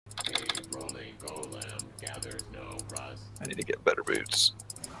I need to get better boots.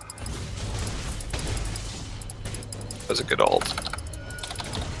 That was a good ult.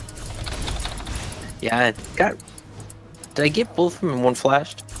 Yeah, I got. Did I get both of them in one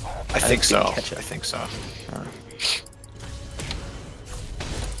flashed? I think so. I Catch up. think so.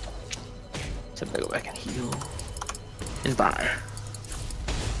 So I go back and heal and buy.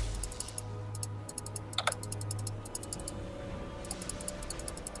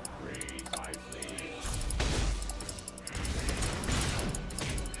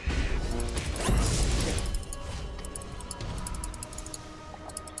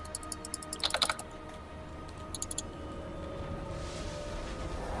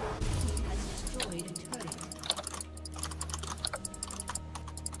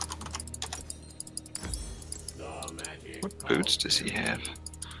 What boots does he have?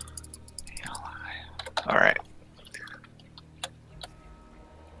 Alright.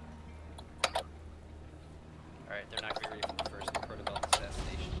 Alright, they're not gonna be ready for the first protocol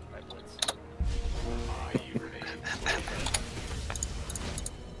assassination by Blitz.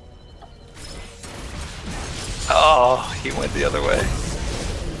 Oh, he went the other way.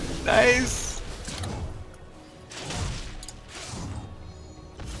 Nice!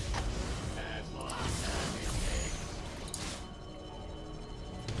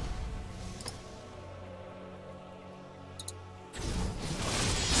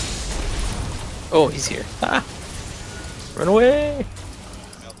 Oh, he's here. Ah! Run away!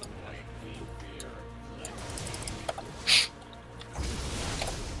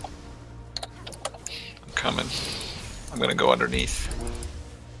 I'm coming. I'm gonna go underneath.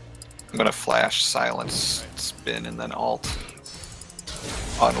 I'm gonna flash, silence, spin, and then alt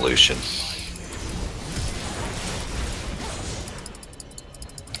on Lucian.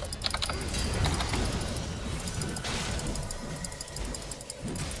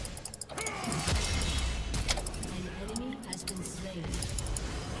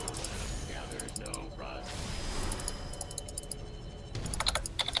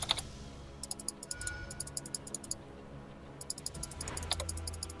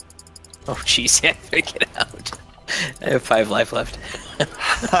 Oh jeez, yeah, pick it out. I have 5 life left.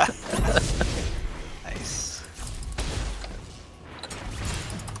 Nice.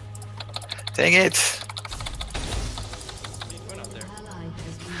 Dang it! What are you doing out there?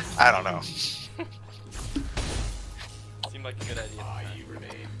 I don't know. Seemed like a good idea.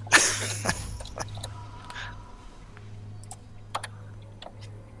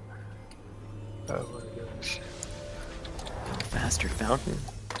 Oh my gosh. Faster fountain.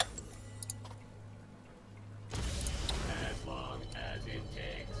 As long as it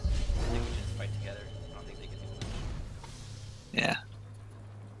takes. I think we should just fight together. I don't think they can do much. Yeah.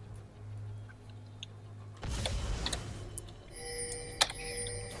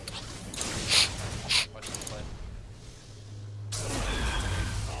 Watch them play.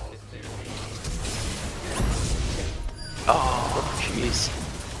 Oh, Jeez.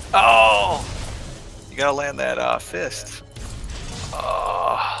 oh! You gotta land that fist.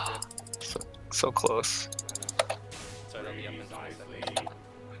 Oh, so close. Sorry, they'll be up in 20 seconds.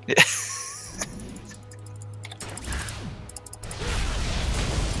 Yeah.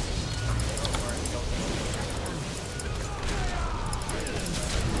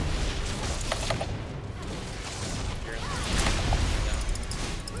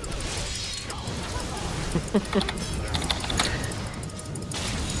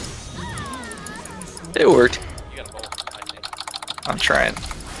 It worked. You got a bolt, I think. I'm trying.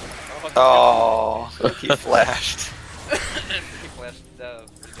 Oh, he flashed. He flashed,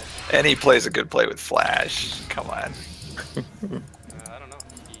 pretty good. And he plays a good play with flash. Come on. I don't know.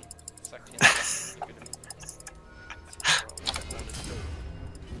 He sucked in. He could've-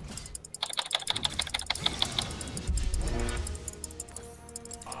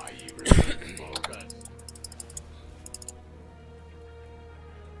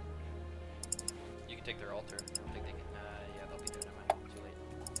 You can take their altar. I don't think they can. Yeah, they'll be there. Never mind. Too late.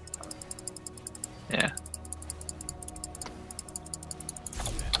 Yeah.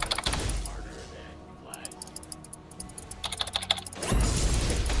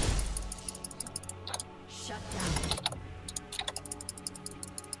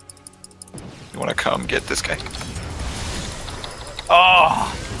 You wanna come get this guy?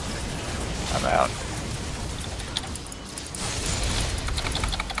 Oh! I'm out.